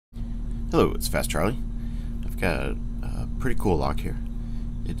Hello, it's Fast Charlie. I've got a pretty cool lock here.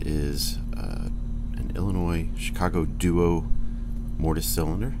 It is an Illinois Chicago Duo mortise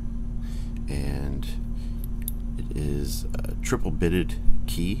cylinder, and it is a triple bitted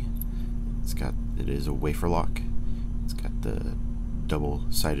key. It is a wafer lock. It's got the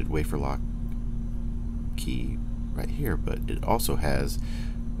double-sided wafer lock key right here, but it also has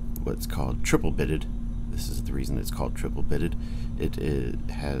what's called triple bitted. This is the reason it's called triple bitted. It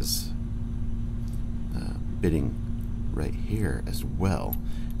has bitting right here as well,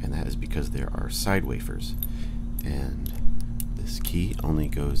 and that is because there are side wafers, and this key only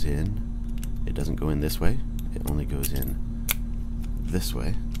goes in, it doesn't go in this way, it only goes in this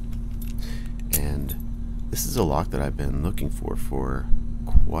way. And this is a lock that I've been looking for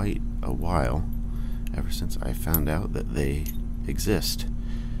quite a while, ever since I found out that they exist.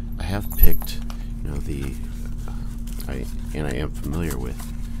 I have picked, I am familiar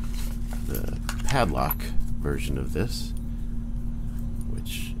with the padlock version of this,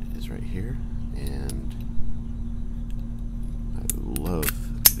 which is right here, and I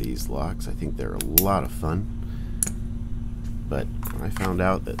love these locks. I think they're a lot of fun, but when I found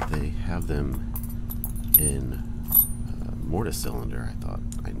out that they have them in a mortise cylinder, I thought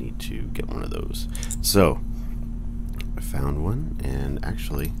I need to get one of those. So I found one, and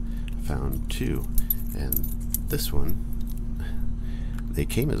actually found two, and this one, they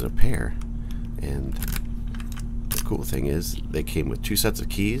came as a pair, and the cool thing is they came with two sets of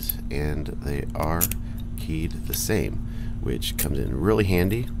keys, and they are keyed the same, which comes in really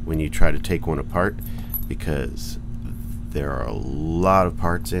handy when you try to take one apart, because there are a lot of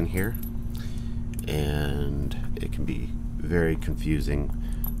parts in here and it can be very confusing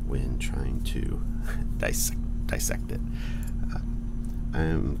when trying to dissect it.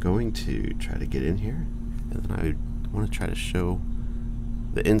 I'm going to try to get in here, and then I want to try to show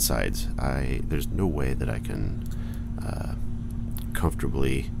the insides. There's no way that I can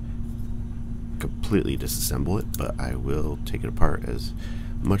comfortably completely disassemble it, but I will take it apart as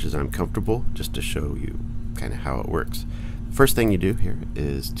much as I'm comfortable, just to show you kind of how it works. First thing you do here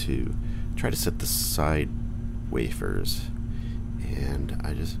is to try to set the side wafers, and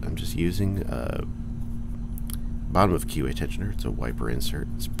I'm just using bottom of keyway tensioner. It's a wiper insert.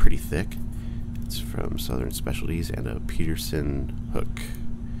 It's pretty thick. It's from Southern Specialties and a Peterson hook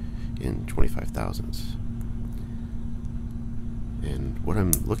in 25,000ths. And what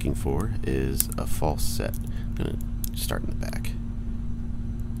I'm looking for is a false set. I'm going to start in the back.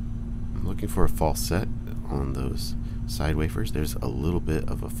 I'm looking for a false set on those side wafers. There's a little bit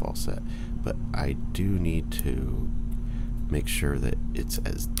of a false set, but I do need to make sure that it's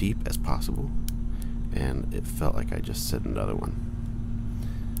as deep as possible, and it felt like I just set another one.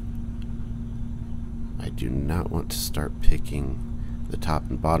 I do not want to start picking the top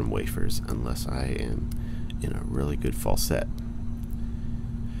and bottom wafers unless I am in a really good false set.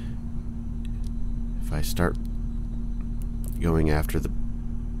 If I start going after the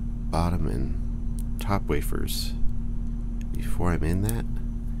bottom and top wafers before I'm in that,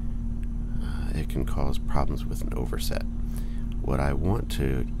 it can cause problems with an overset. What I want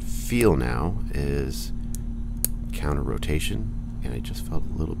to feel now is counter rotation, and I just felt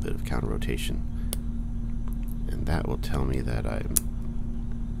a little bit of counter rotation, and that will tell me that I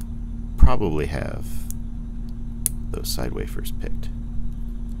probably have those side wafers picked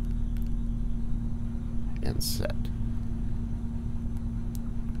and set.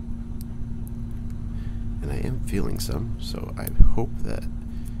 And I am feeling some, so I hope that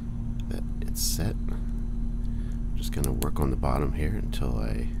it's set. I'm just going to work on the bottom here until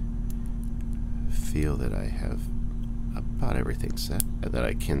I feel that I have about everything set, that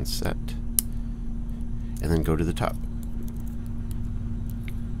I can set, and then go to the top.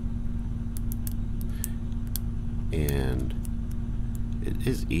 And it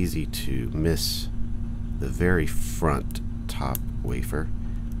is easy to miss the very front top wafer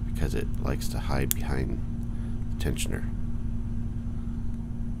because it likes to hide behind the tensioner.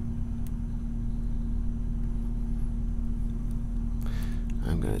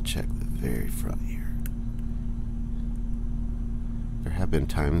 I'm going to check the very front here. There have been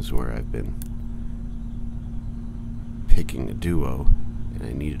times where I've been picking a Duo and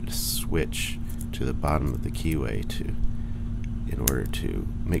I needed to switch to the bottom of the keyway in order to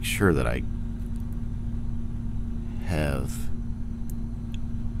make sure that I have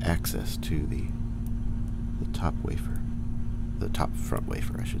access to the top wafer, the top front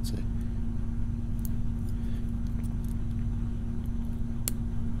wafer, I should say.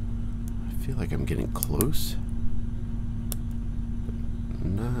 I feel like I'm getting close, but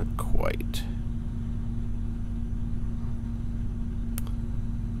not quite.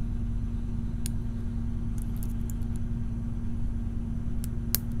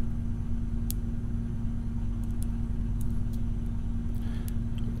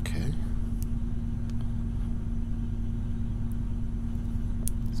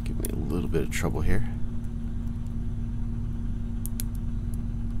 It's giving me a little bit of trouble here.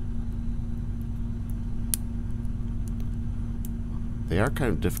 They are kind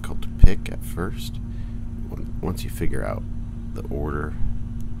of difficult to pick at first. Once you figure out the order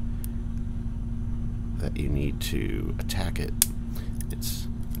that you need to attack it, it's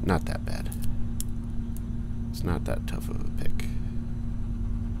not that bad. It's not that tough of a pick.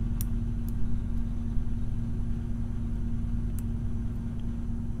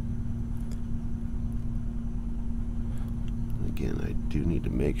 Again, I do need to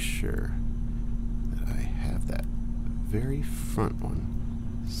make sure that I have that very front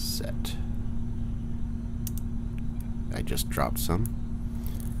one set. I just dropped some.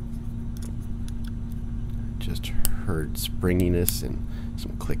 Just heard springiness and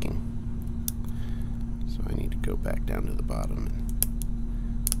some clicking. So I need to go back down to the bottom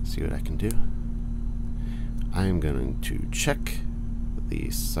and see what I can do. I am going to check the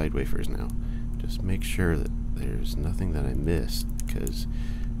side wafers now. Just make sure that there's nothing that I missed, because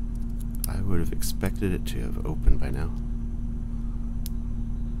I would have expected it to have opened by now.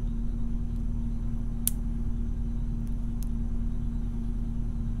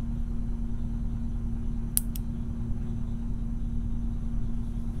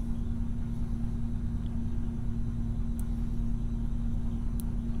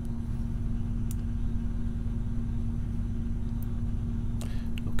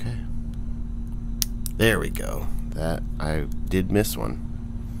 There we go. That I did miss one.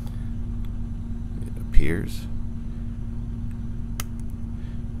 It appears.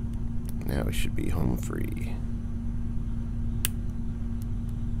 Now we should be home free.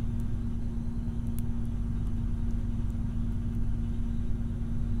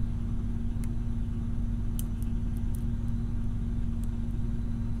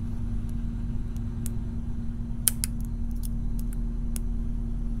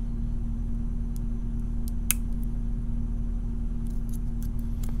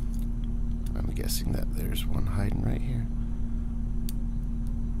 Guessing that there's one hiding right here.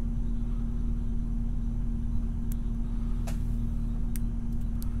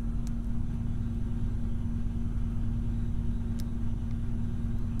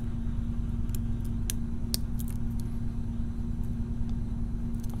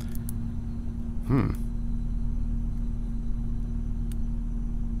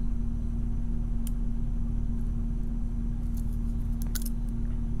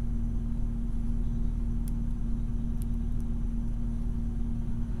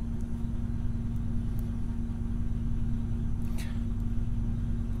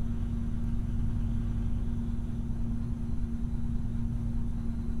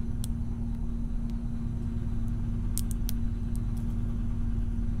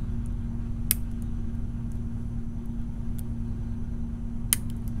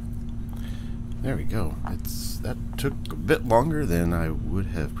 There we go. That took a bit longer than I would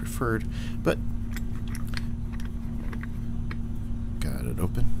have preferred, but got it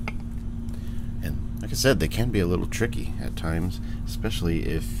open. And like I said, they can be a little tricky at times, especially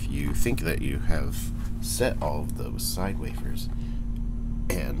if you think that you have set all of those side wafers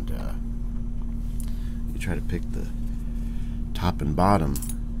and you try to pick the top and bottom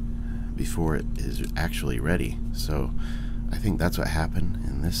before it is actually ready. So I think that's what happened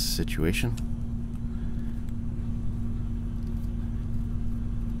in this situation.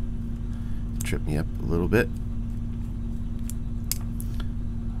 Tripped me up a little bit,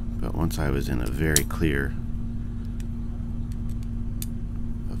 but once I was in a very clear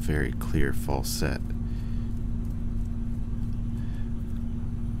false set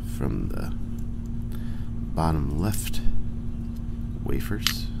from the bottom left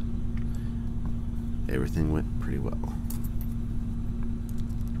wafers, everything went pretty well.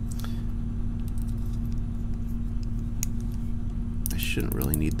 I shouldn't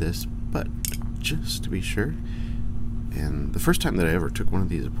really need this, but just to be sure. And the first time that I ever took one of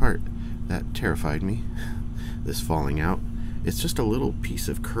these apart, that terrified me, this falling out. It's just a little piece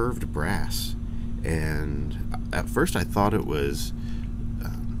of curved brass, and at first I thought it was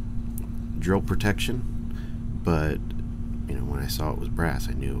drill protection, but you know, when I saw it was brass,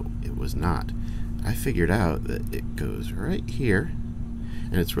 I knew it was not. I figured out that it goes right here,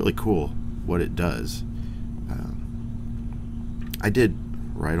 and it's really cool what it does. I did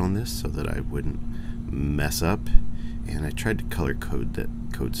write on this so that I wouldn't mess up, and I tried to color code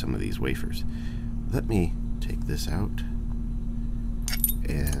some of these wafers. Let me take this out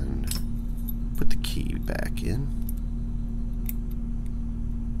and put the key back in.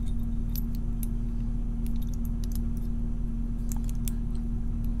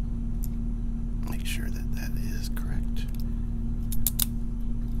 Make sure that that is correct.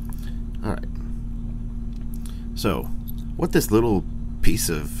 Alright. So, what this little piece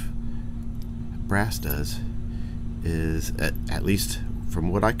of brass does is, at least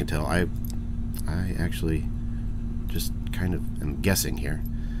from what I can tell, I actually just kind of am guessing here,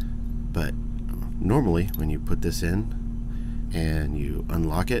 but normally when you put this in and you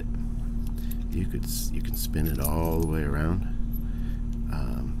unlock it, you can spin it all the way around,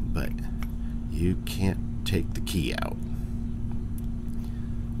 but you can't take the key out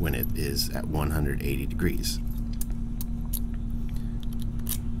when it is at 180 degrees.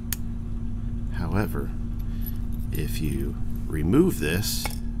 However, if you remove this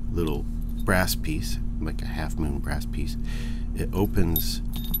little brass piece, like a half moon brass piece, it opens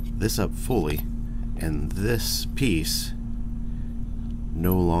this up fully, and this piece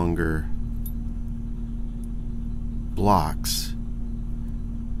no longer blocks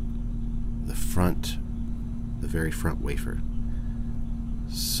the very front wafer.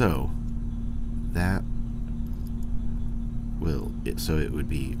 So that so it would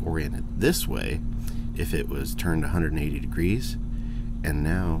be oriented this way if it was turned 180 degrees, and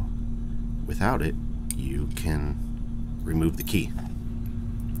now without it you can remove the key.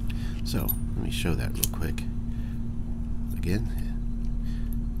 So let me show that real quick again.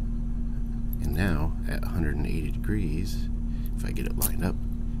 And now at 180 degrees, if I get it lined up,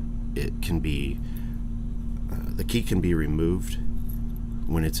 it can be the key can be removed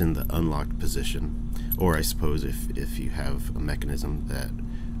when it's in the unlocked position, or I suppose if you have a mechanism that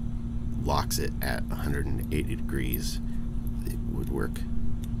locks it at 180 degrees, it would work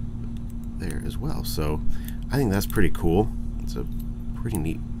there as well. So I think that's pretty cool. It's a pretty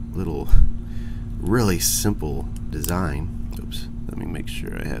neat little, really simple design. Oops, let me make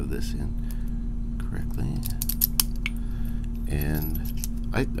sure I have this in correctly. And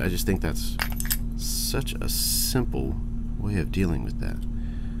I just think that's such a simple way of dealing with that.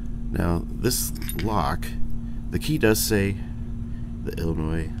 Now this lock, the key does say the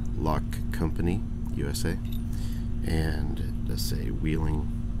Illinois Lock Company, USA, and it does say Wheeling,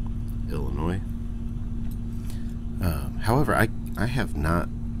 Illinois. However, I have not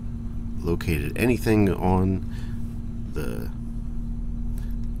located anything on the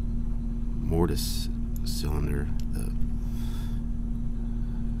mortise cylinder,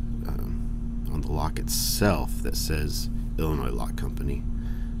 on the lock itself, that says Illinois Lock Company,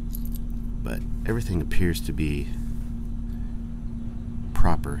 but everything appears to be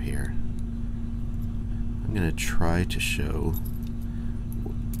proper here. I'm going to try to show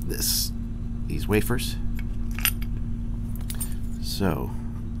these wafers. So,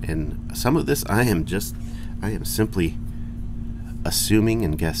 and some of this I am simply assuming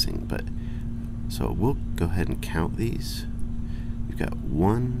and guessing, but so we'll go ahead and count these. We've got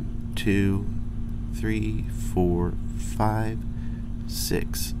 1, 2, 3, 4, 5,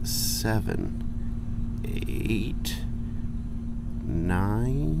 6, 7, 8,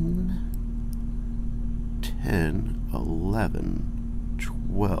 9, 10, 11,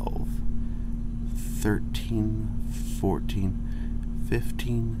 12, 13, 14,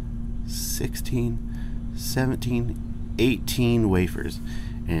 15, 16, 17, 18 wafers.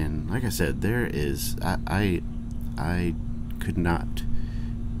 And like I said, there is, I could not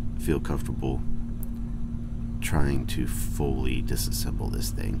feel comfortable trying to fully disassemble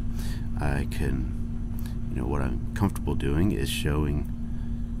this thing. I can, what I'm comfortable doing is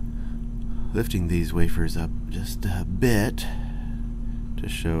lifting these wafers up just a bit to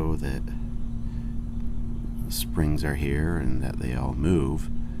show that the springs are here and that they all move.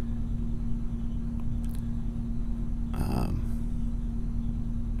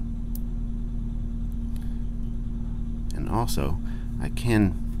 And also, I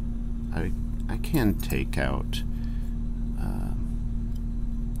can take out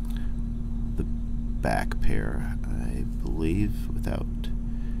the back pair, I believe, without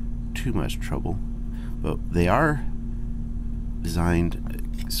too much trouble. But they are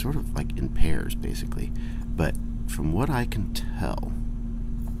designed sort of like in pairs, basically. But from what I can tell,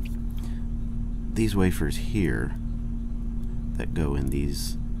 these wafers here that go in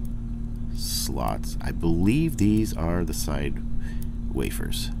these slots, I believe these are the side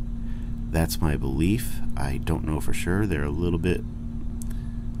wafers. That's my belief. I don't know for sure. They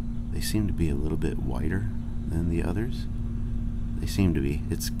seem to be a little bit wider than the others. They seem to be.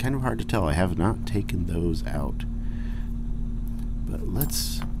 It's kind of hard to tell. I have not taken those out. But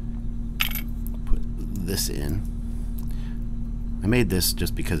let's put this in. I made this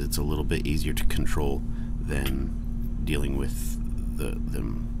just because it's a little bit easier to control than dealing with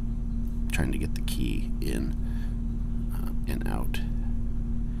them trying to get the key in and out.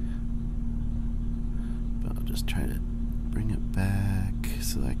 But I'll just try to bring it back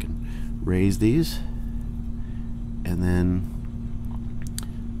so I can raise these, and then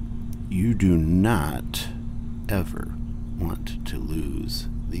you do not ever want to lose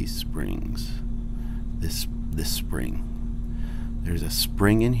these springs. This spring. There's a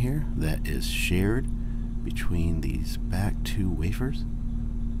spring in here that is shared between these back two wafers.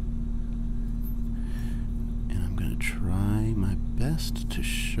 And I'm going to try my best to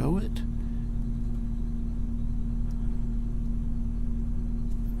show it.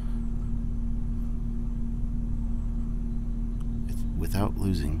 Without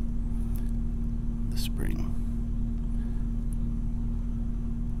losing the spring.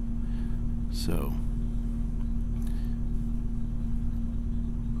 So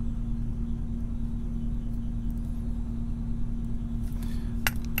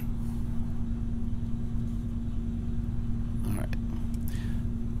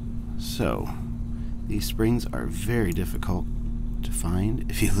So, these springs are very difficult to find.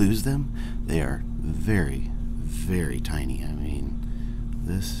 If you lose them, they are very, very tiny. I mean,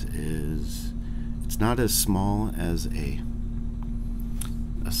 it's not as small as a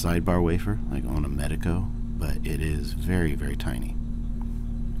sidebar wafer, like on a Medico, but it is very, very tiny.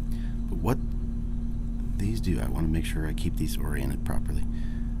 But what these do, I want to make sure I keep these oriented properly.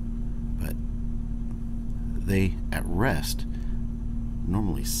 But they, at rest,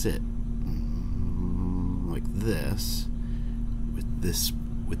 normally sit like this with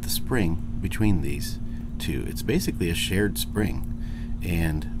the spring between these two. It's basically a shared spring,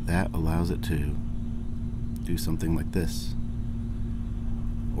 and that allows it to do something like this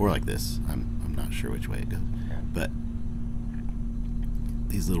or like this. I'm not sure which way it goes, but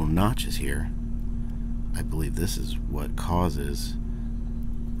these little notches here, I believe this is what causes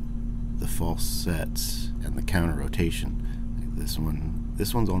the false sets and the counter rotation. Like this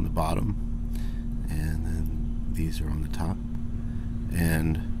one's on the bottom, and then these are on the top,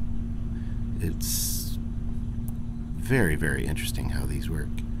 and it's very, very interesting how these work.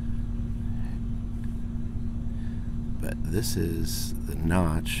 But this is the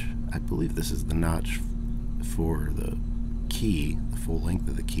notch. I believe this is the notch for the key, the full length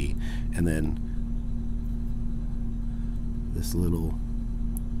of the key, and then this little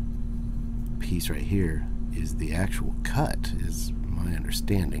piece right here is the actual cut, is my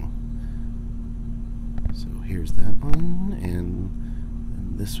understanding. So here's that one, and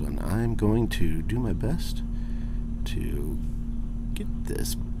this one. I'm going to do my best to get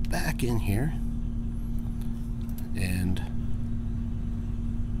this back in here and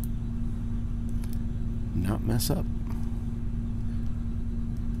not mess up.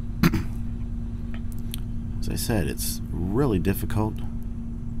 As I said, it's really difficult,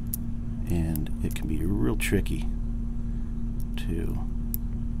 and it can be real tricky to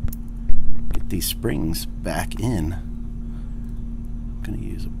get these springs back in. I'm going to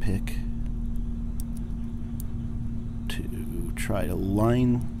use a pick to try to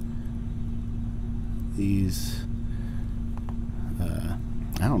line these,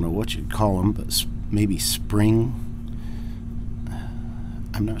 I don't know what you'd call them, but maybe spring,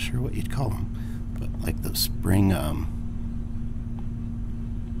 I'm not sure what you'd call them, but like the spring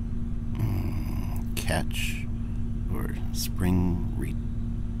catch or spring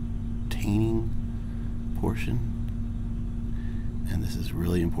retaining portion. And this is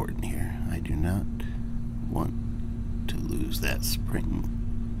really important here. I do not want to lose that spring.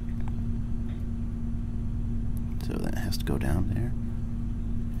 So that has to go down there.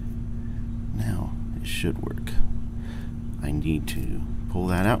 Now it should work. I need to pull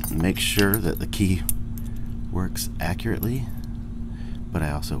that out and make sure that the key works accurately, but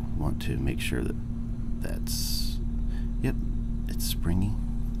I also want to make sure that that's, yep, it's springy.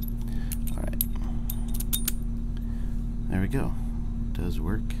 Alright, there we go. Does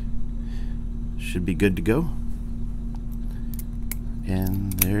work. Should be good to go.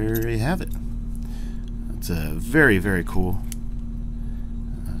 And there you have it. It's a very, very cool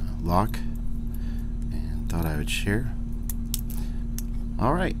lock, and thought I would share.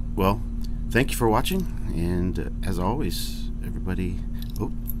 Alright, well, thank you for watching, and as always, everybody,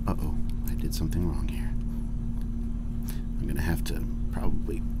 uh-oh, I did something wrong here. I'm gonna have to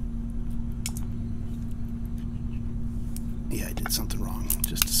probably, yeah, I did something wrong.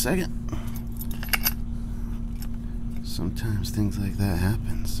 Just a second. Sometimes things like that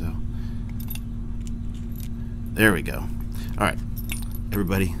happen, so there we go. Alright,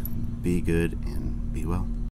 everybody, be good and be well.